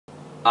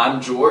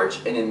I'm George,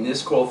 and in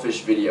this coral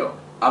fish video,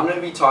 I'm going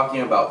to be talking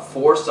about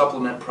 4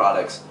 supplement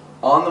products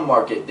on the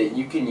market that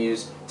you can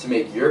use to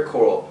make your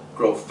coral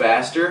grow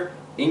faster,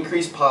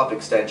 increase polyp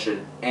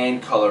extension,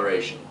 and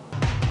coloration.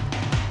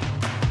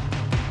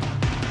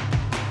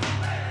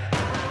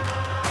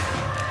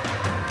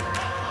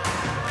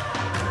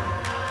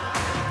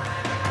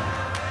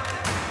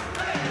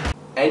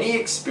 Any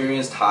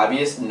experienced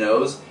hobbyist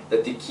knows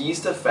that the keys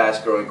to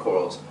fast-growing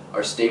corals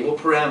are stable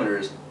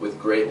parameters with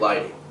great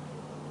lighting.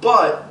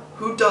 But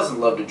who doesn't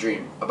love to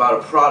dream about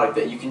a product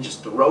that you can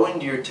just throw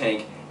into your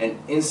tank and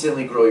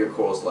instantly grow your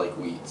corals like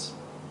weeds?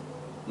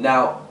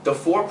 Now, the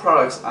 4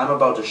 products I'm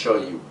about to show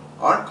you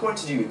aren't going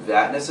to do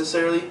that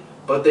necessarily,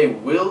 but they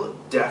will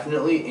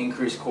definitely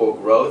increase coral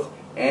growth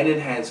and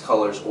enhance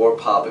colors or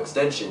polyp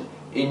extension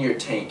in your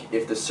tank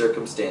if the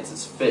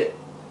circumstances fit.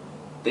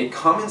 They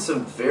come in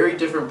some very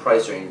different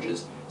price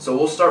ranges, so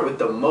we'll start with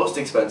the most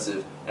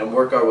expensive and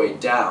work our way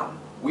down.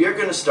 We are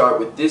going to start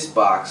with this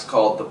box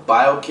called the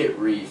BioKit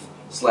Reef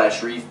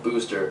 / Reef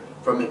Booster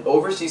from an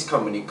overseas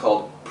company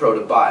called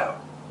Prodibio.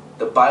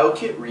 The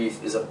BioKit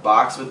Reef is a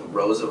box with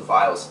rows of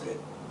vials in it.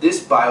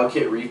 This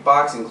BioKit Reef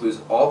box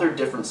includes all their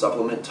different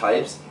supplement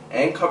types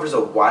and covers a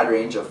wide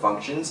range of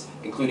functions,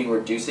 including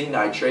reducing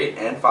nitrate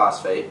and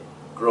phosphate,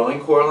 growing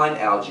coralline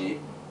algae,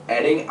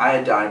 adding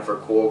iodine for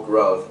coral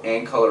growth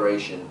and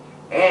coloration,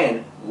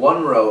 and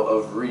 1 row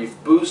of Reef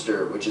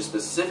Booster, which is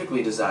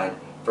specifically designed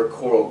for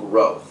coral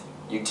growth.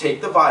 You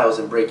take the vials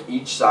and break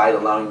each side,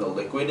 allowing the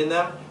liquid in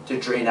them to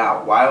drain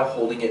out while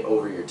holding it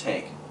over your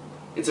tank.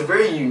 It's a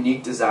very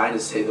unique design to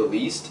say the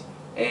least,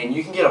 and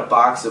you can get a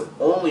box of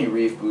only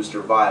Reef Booster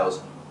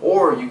vials,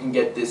 or you can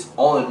get this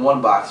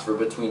all-in-one box for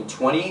between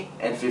 $20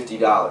 and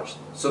 $50.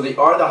 So they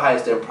are the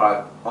highest end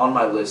product on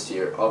my list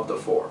here of the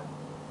 4.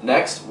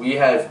 Next, we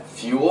have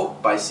Fuel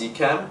by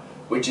Seachem,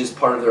 which is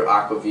part of their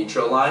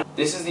Aquavitro line.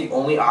 This is the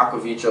only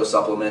Aquavitro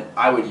supplement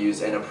I would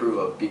use and approve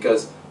of,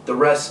 because the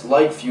rest,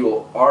 like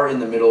Fuel, are in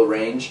the middle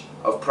range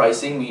of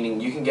pricing, meaning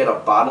you can get a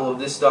bottle of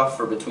this stuff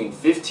for between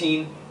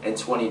 $15 and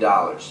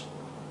 $20.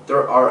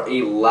 There are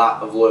a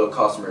lot of loyal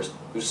customers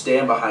who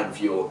stand behind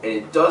Fuel, and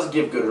it does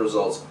give good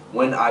results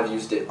when I've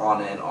used it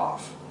on and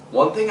off.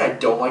 One thing I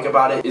don't like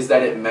about it is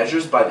that it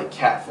measures by the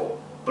capful,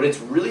 but it's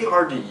really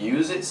hard to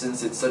use it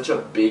since it's such a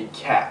big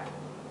cap.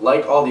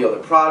 Like all the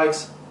other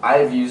products, I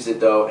have used it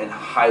though and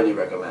highly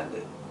recommend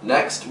it.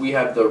 Next, we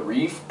have the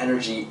Reef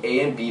Energy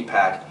A and B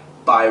pack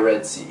by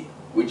Red Sea,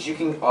 which you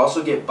can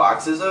also get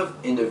boxes of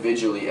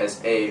individually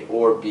as A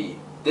or B.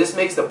 This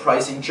makes the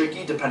pricing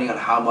tricky depending on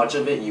how much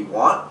of it you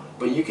want,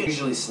 but you can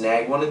usually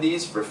snag one of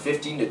these for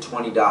 $15 to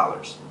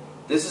 $20.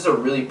 This is a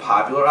really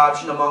popular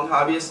option among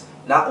hobbyists,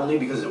 not only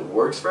because it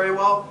works very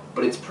well,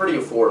 but it's pretty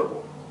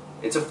affordable.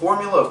 It's a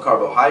formula of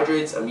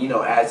carbohydrates,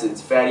 amino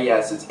acids, fatty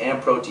acids,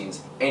 and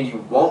proteins, and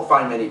you won't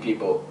find many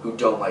people who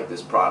don't like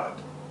this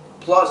product.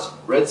 Plus,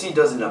 Red Sea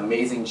does an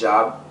amazing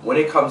job when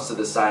it comes to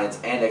the science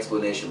and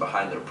explanation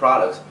behind their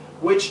products,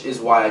 which is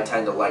why I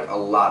tend to like a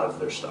lot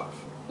of their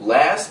stuff.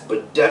 Last,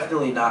 but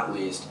definitely not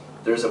least,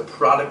 there's a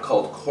product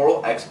called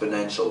Coral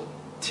Exponential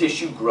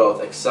Tissue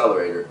Growth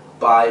Accelerator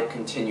by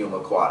Continuum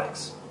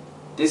Aquatics.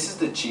 This is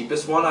the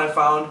cheapest one I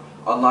found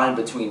online,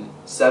 between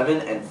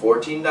 $7 and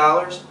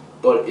 $14,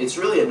 but it's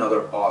really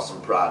another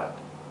awesome product.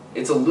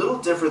 It's a little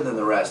different than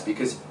the rest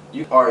because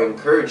you are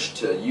encouraged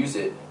to use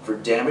it for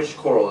damaged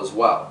coral as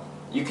well.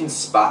 You can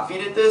spot feed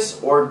it this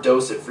or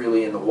dose it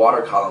freely in the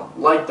water column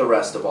like the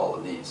rest of all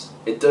of these.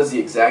 It does the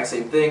exact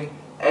same thing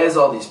as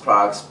all these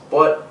products,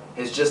 but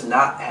has just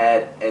not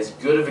had as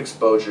good of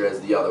exposure as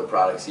the other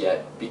products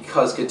yet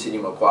because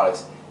Continuum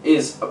Aquatics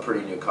is a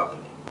pretty new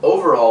company.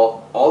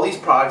 Overall, all these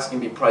products can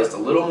be priced a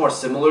little more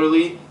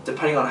similarly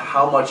depending on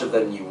how much of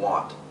them you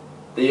want.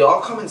 They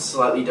all come in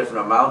slightly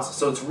different amounts,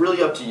 so it's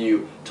really up to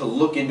you to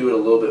look into it a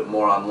little bit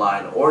more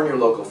online or in your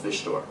local fish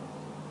store.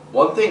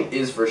 One thing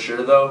is for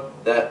sure though,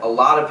 that a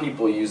lot of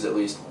people use at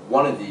least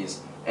one of these,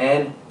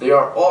 and they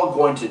are all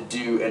going to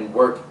do and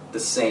work the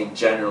same,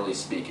 generally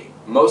speaking.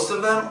 Most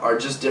of them are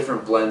just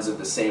different blends of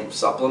the same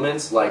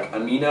supplements like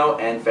amino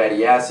and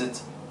fatty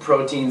acids,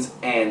 proteins,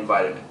 and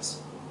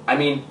vitamins. I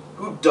mean,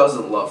 who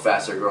doesn't love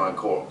faster growing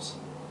corals?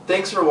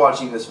 Thanks for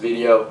watching this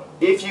video.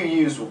 If you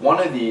use one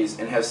of these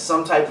and have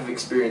some type of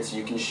experience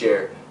you can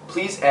share,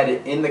 please add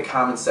it in the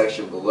comments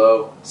section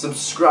below.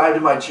 Subscribe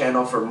to my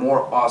channel for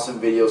more awesome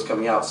videos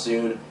coming out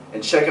soon,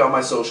 and check out my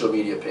social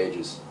media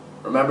pages.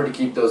 Remember to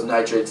keep those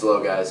nitrates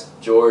low, guys.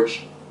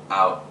 George,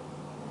 out.